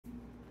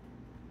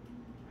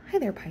Hi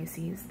there,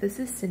 Pisces. This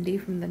is Cindy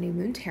from the New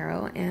Moon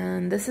Tarot,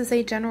 and this is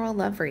a general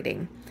love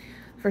reading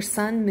for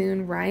Sun,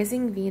 Moon,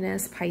 Rising,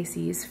 Venus,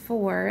 Pisces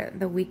for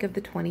the week of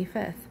the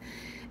 25th.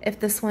 If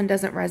this one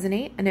doesn't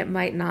resonate, and it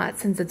might not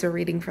since it's a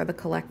reading for the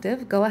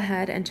collective, go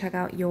ahead and check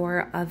out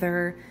your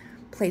other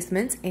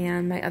placements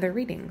and my other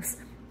readings.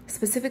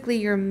 Specifically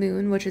your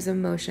Moon, which is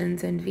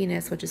emotions, and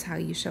Venus, which is how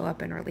you show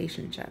up in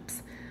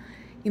relationships.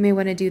 You may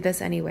want to do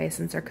this anyway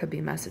since there could be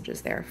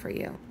messages there for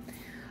you.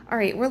 All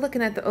right, we're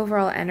looking at the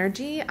overall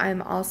energy.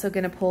 I'm also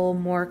going to pull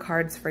more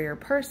cards for your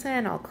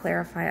person. I'll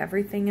clarify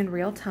everything in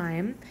real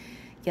time.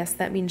 Yes,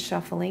 that means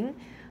shuffling.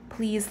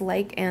 Please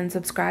like and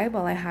subscribe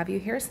while I have you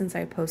here since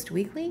I post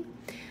weekly.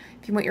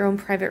 If you want your own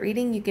private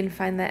reading, you can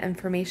find that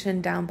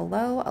information down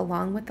below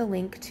along with the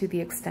link to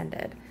the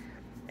extended.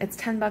 It's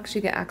 $10.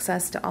 You get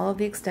access to all of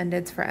the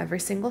extendeds for every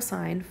single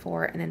sign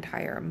for an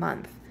entire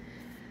month.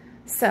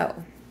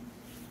 So,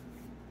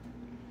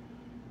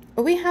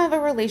 we have a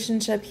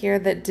relationship here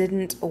that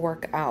didn't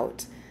work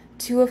out.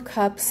 Two of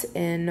Cups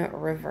in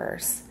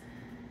reverse.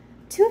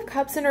 Two of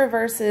Cups in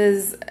reverse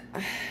is,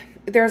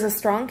 there's a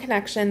strong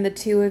connection. The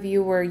two of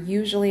you were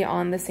usually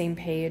on the same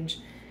page.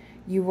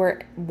 You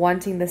were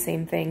wanting the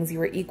same things. You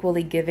were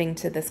equally giving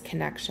to this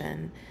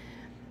connection.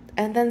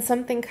 And then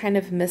something kind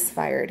of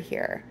misfired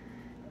here.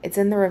 It's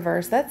in the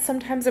reverse. That's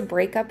sometimes a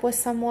breakup with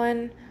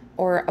someone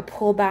or a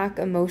pullback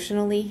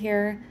emotionally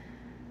here.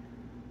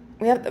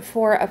 We have the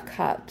Four of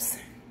Cups.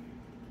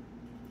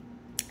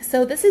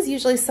 So this is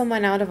usually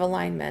someone out of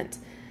alignment.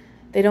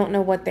 They don't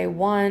know what they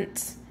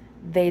want.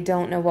 They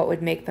don't know what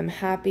would make them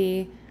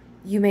happy.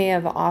 You may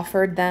have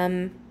offered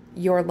them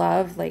your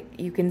love, like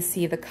you can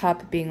see the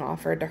cup being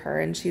offered to her,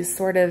 and she's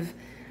sort of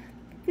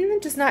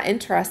just not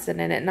interested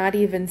in it, not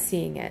even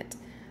seeing it.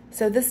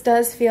 So this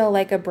does feel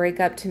like a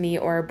breakup to me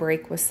or a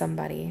break with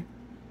somebody.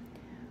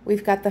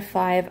 We've got the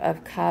Five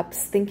of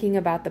Cups, thinking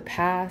about the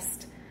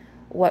past,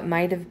 what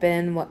might have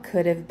been, what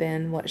could have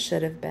been, what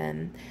should have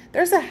been.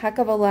 There's a heck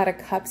of a lot of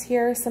cups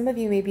here. Some of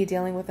you may be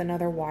dealing with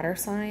another water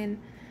sign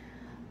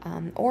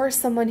or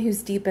someone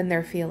who's deep in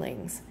their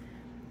feelings,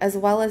 as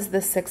well as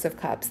the Six of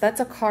Cups. That's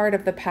a card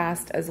of the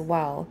past as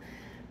well.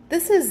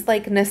 This is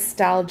like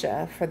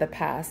nostalgia for the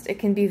past. It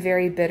can be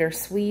very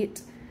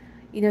bittersweet,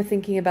 you know,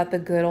 thinking about the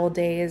good old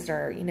days,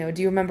 or, you know,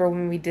 do you remember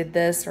when we did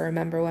this, or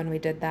remember when we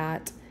did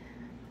that?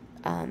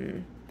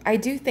 I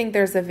do think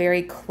there's a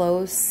very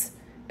close,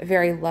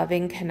 very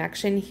loving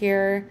connection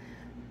here,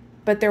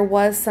 but there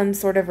was some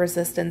sort of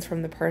resistance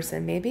from the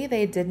person. Maybe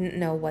they didn't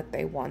know what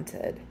they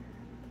wanted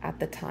at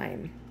the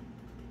time.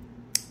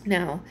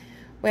 Now,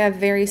 we have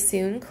very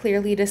soon,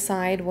 clearly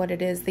decide what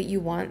it is that you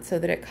want so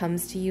that it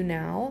comes to you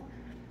now.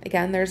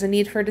 Again, there's a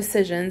need for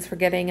decisions, for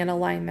getting in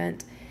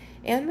alignment,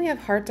 and we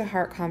have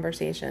heart-to-heart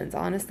conversations.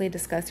 Honestly,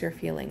 discuss your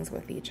feelings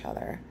with each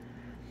other.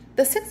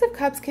 The Six of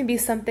Cups can be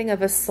something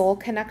of a soul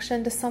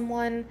connection to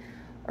someone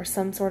or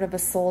some sort of a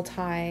soul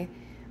tie.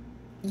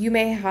 You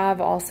may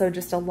have also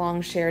just a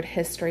long shared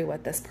history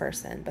with this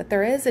person, but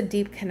there is a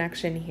deep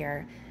connection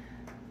here.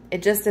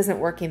 It just isn't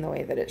working the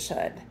way that it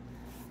should.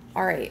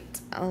 All right,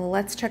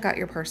 let's check out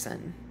your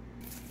person.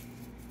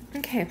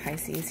 Okay,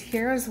 Pisces,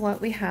 here's what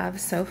we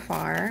have so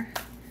far.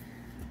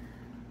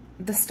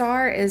 The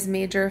star is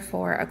major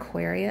for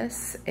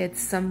Aquarius. It's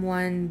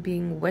someone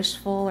being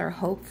wishful or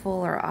hopeful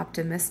or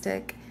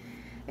optimistic.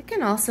 It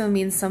can also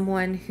mean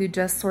someone who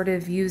just sort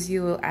of views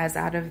you as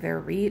out of their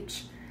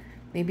reach.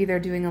 Maybe they're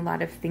doing a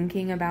lot of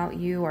thinking about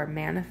you or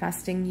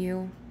manifesting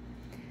you.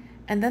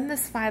 And then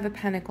this Five of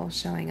Pentacles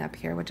showing up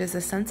here, which is a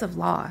sense of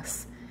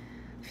loss.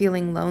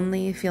 Feeling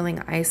lonely,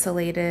 feeling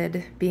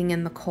isolated, being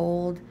in the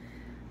cold.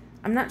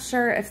 I'm not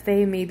sure if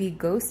they maybe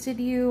ghosted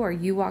you or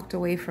you walked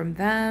away from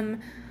them,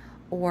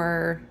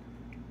 or,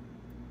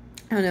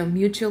 I don't know,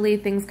 mutually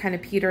things kind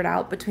of petered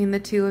out between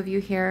the two of you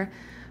here.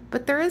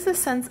 But there is a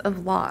sense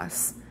of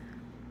loss.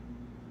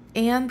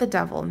 And the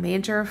Devil,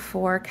 major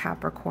for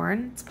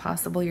Capricorn. It's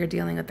possible you're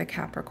dealing with the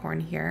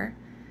Capricorn here.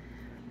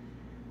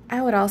 I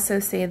would also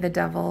say the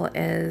Devil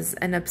is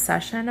an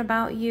obsession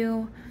about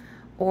you,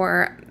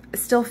 or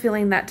still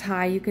feeling that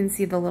tie. You can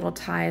see the little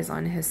ties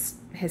on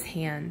his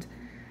hand.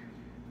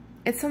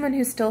 It's someone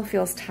who still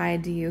feels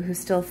tied to you, who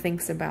still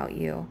thinks about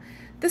you.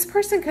 This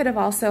person could have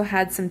also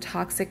had some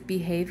toxic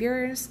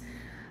behaviors.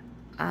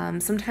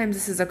 Sometimes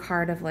this is a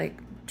card of like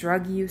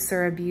drug use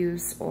or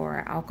abuse,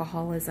 or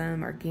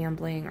alcoholism or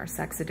gambling or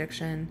sex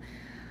addiction.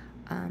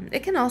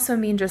 It can also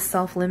mean just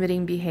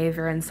self-limiting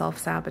behavior and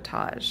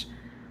self-sabotage.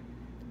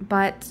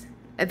 But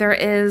there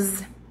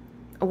is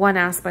one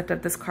aspect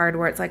of this card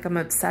where it's like I'm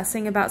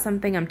obsessing about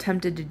something, I'm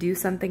tempted to do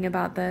something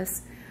about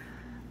this.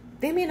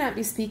 They may not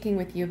be speaking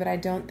with you, but I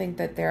don't think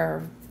that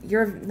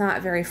you're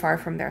not very far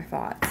from their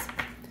thoughts.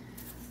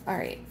 All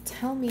right,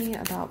 tell me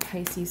about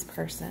Pisces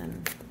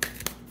person.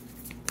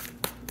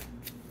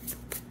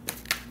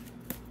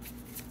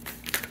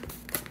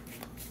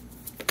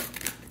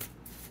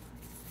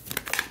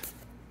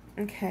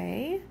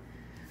 Okay,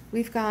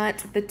 we've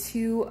got the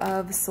Two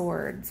of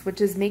Swords,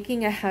 which is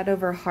making a head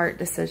over heart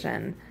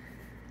decision,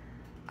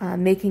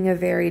 making a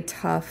very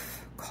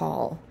tough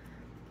call.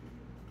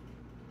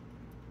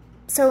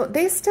 So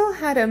they still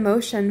had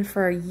emotion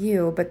for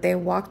you, but they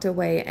walked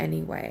away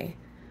anyway.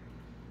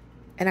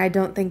 And I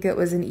don't think it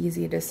was an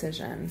easy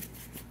decision.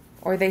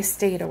 Or they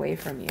stayed away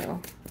from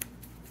you.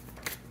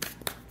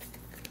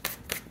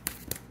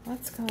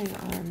 What's going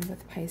on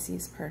with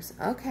Pisces person?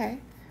 Okay.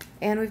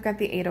 And we've got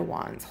the Eight of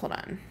Wands. Hold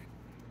on.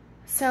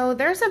 So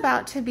there's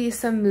about to be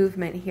some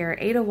movement here.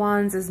 Eight of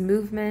Wands is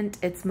movement.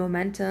 It's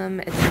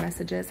momentum. It's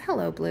messages.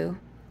 Hello, Blue.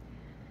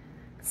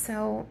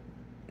 So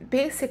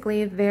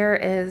basically, there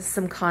is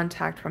some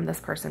contact from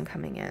this person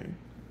coming in.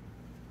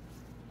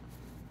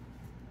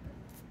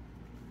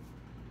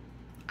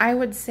 I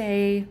would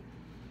say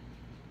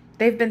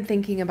they've been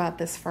thinking about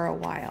this for a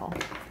while.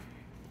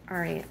 All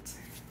right.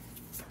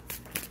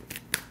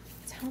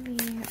 Tell me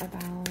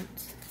about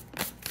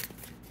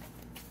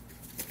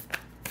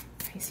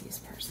Pisces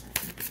person.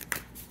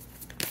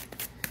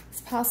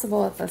 It's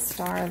possible at the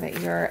star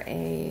that you're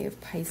a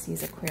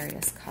Pisces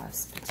Aquarius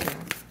cusp too.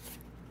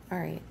 All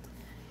right.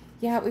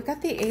 Yeah, we've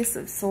got the Ace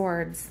of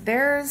Swords.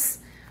 There's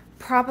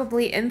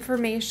probably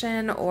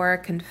information or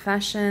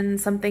confession,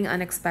 something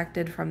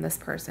unexpected from this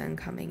person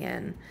coming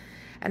in.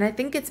 And I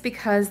think it's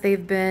because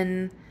they've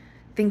been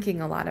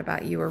thinking a lot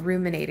about you or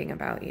ruminating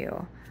about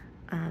you.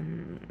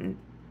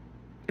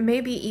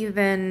 Maybe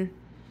even,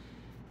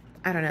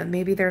 I don't know,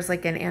 maybe there's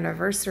like an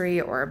anniversary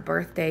or a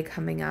birthday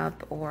coming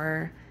up,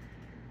 or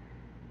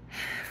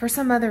for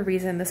some other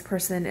reason, this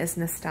person is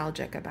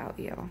nostalgic about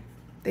you.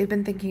 They've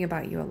been thinking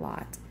about you a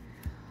lot.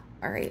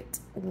 All right,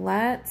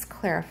 let's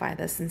clarify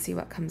this and see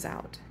what comes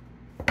out.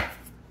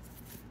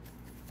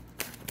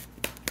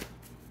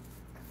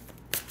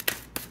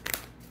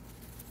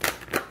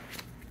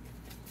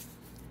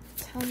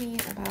 Tell me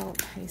about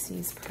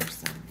Pisces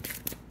person.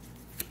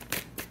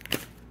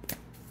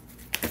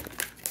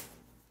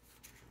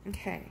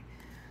 Okay,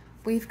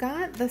 we've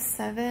got the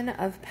Seven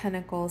of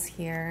Pentacles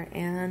here,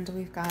 and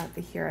we've got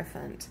the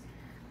Hierophant,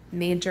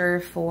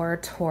 major for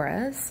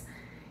Taurus.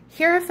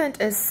 Hierophant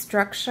is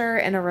structure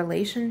in a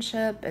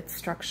relationship. It's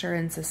structure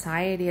in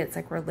society. It's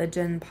like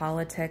religion,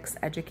 politics,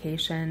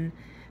 education,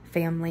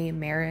 family,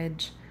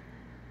 marriage.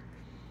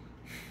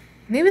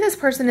 Maybe this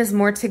person is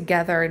more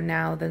together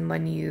now than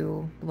when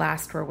you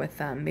last were with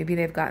them. Maybe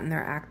they've gotten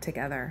their act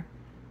together.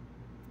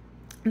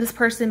 This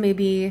person may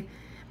be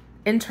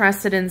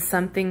interested in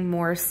something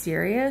more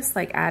serious,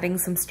 like adding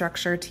some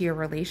structure to your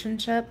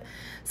relationship.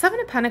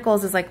 Seven of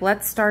Pentacles is like,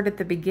 let's start at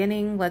the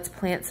beginning. Let's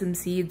plant some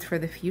seeds for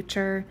the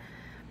future.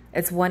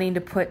 It's wanting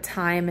to put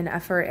time and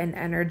effort and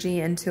energy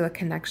into a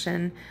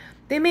connection.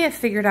 They may have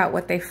figured out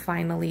what they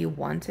finally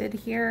wanted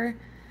here.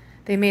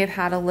 They may have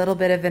had a little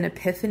bit of an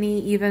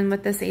epiphany even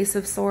with this Ace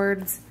of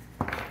Swords,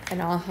 an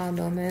aha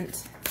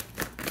moment.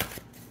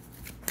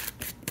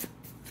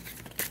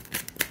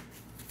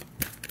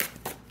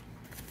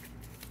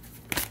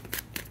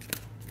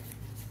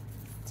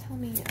 Tell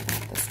me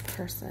about this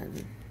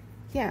person.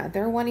 Yeah,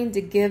 they're wanting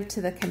to give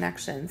to the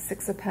connection.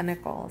 Six of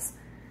Pentacles.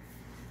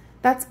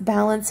 That's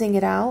balancing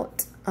it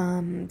out.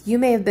 You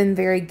may have been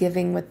very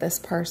giving with this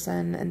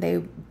person and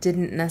they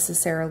didn't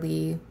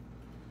necessarily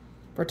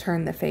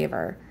return the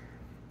favor.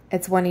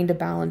 It's wanting to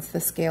balance the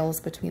scales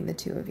between the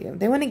two of you.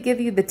 They want to give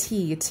you the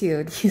tea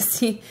too. Do you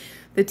see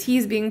the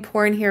tea's being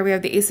poured here? We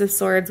have the Ace of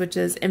Swords, which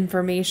is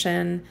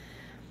information.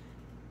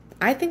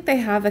 I think they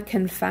have a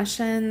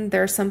confession.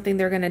 There's something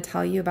they're going to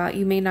tell you about.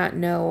 You may not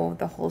know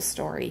the whole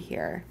story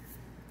here.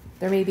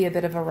 There may be a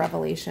bit of a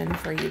revelation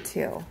for you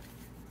too.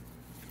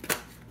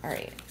 All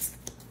right.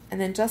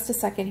 And then just a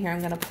second here,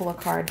 I'm going to pull a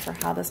card for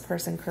how this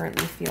person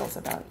currently feels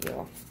about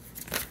you.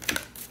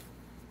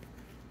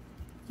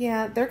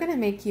 Yeah, they're going to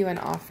make you an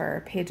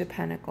offer. Page of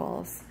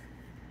Pentacles.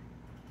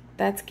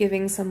 That's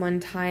giving someone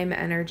time,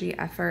 energy,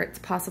 effort. It's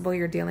possible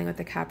you're dealing with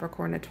a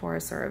Capricorn, a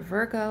Taurus, or a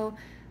Virgo,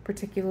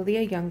 particularly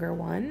a younger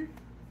one.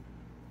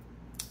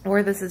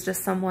 Or this is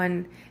just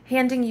someone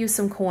handing you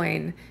some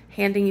coin,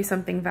 handing you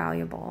something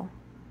valuable.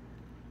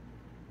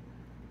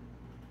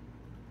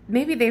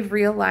 Maybe they've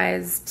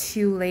realized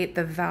too late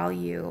the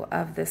value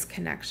of this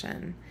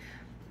connection.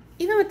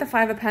 Even with the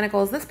Five of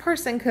Pentacles, this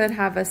person could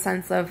have a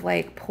sense of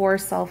like poor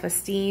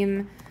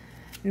self-esteem.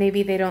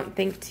 Maybe they don't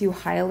think too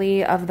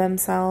highly of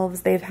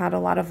themselves. They've had a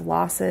lot of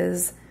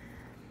losses.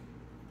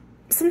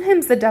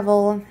 Sometimes the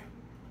devil,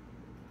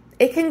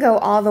 it can go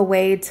all the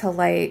way to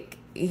like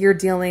you're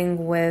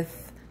dealing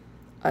with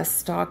a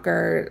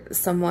stalker,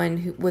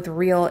 someone with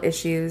real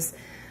issues,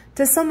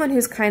 to someone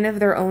who's kind of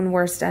their own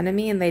worst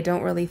enemy and they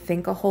don't really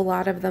think a whole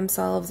lot of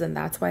themselves, and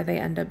that's why they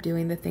end up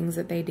doing the things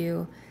that they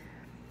do.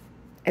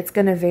 It's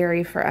going to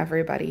vary for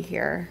everybody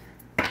here.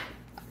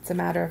 It's a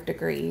matter of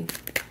degree.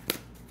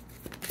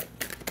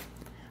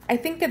 I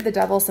think that the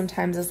devil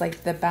sometimes is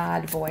like the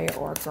bad boy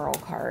or girl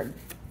card,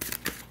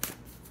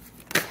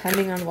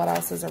 depending on what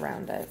else is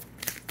around it.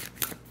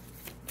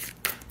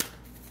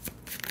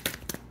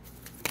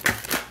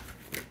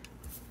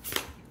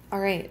 All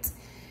right.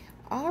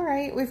 All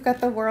right, we've got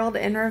the World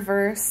in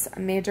reverse,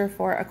 major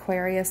for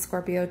Aquarius,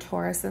 Scorpio,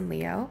 Taurus, and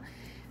Leo.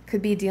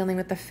 Could be dealing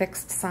with a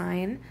fixed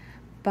sign,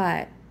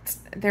 but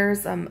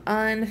there's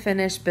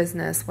unfinished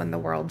business when the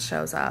World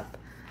shows up.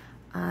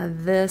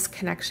 This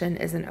connection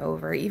isn't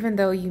over, even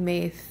though you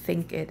may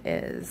think it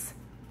is.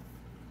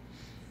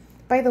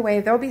 By the way,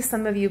 there'll be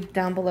some of you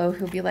down below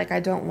who'll be like, I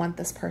don't want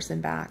this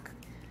person back.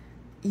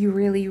 You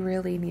really,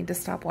 really need to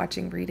stop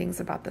watching readings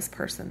about this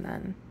person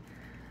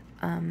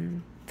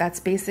then. That's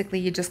basically,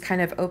 you just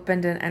kind of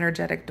opened an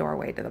energetic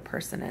doorway to the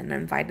person and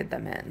invited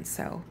them in.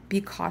 So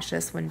be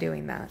cautious when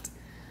doing that.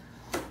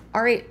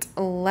 All right,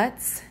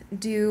 let's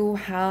do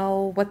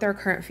what their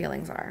current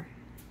feelings are.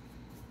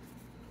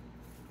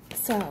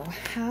 So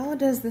how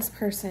does this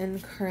person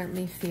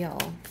currently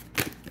feel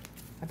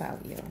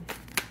about you?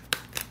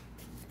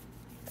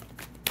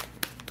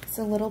 It's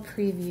a little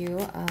preview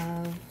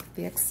of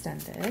the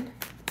extended.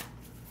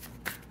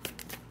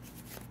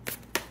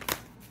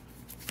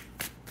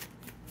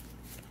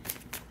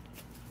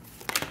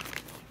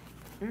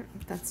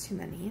 That's too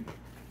many.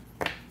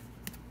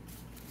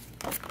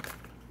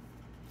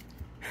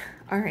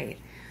 All right,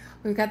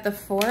 we've got the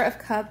Four of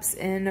Cups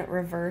in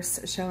reverse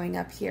showing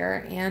up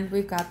here, and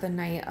we've got the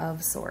Knight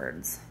of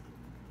Swords.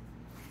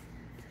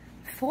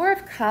 Four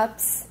of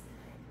Cups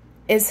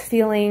is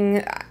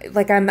feeling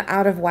like I'm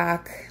out of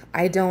whack.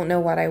 I don't know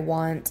what I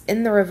want.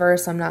 In the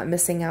reverse, I'm not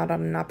missing out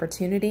on an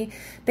opportunity.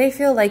 They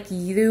feel like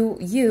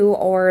you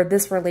or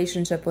this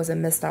relationship was a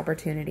missed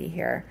opportunity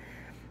here.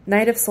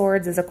 Knight of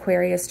Swords is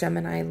Aquarius,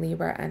 Gemini,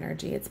 Libra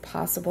energy. It's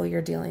possible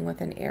you're dealing with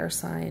an air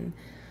sign.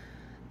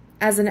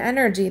 As an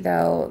energy,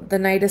 though, the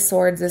Knight of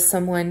Swords is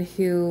someone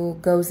who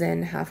goes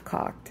in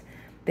half-cocked.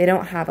 They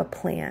don't have a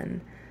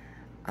plan.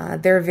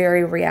 They're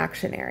very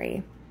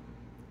reactionary.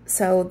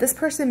 So this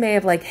person may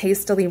have like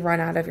hastily run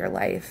out of your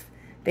life.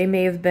 They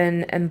may have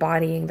been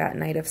embodying that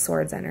Knight of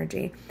Swords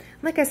energy.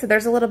 Like I said,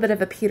 there's a little bit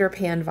of a Peter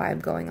Pan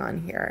vibe going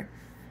on here.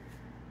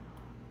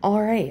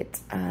 All right,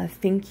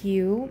 thank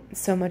you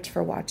so much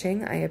for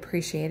watching. I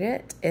appreciate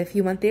it. If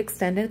you want the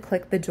extended,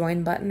 click the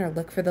join button or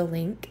look for the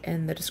link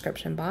in the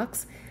description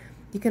box.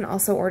 You can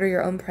also order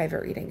your own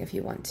private reading if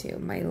you want to.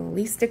 My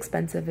least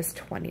expensive is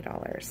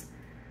 $20.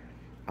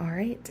 All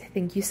right,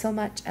 thank you so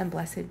much and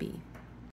blessed be.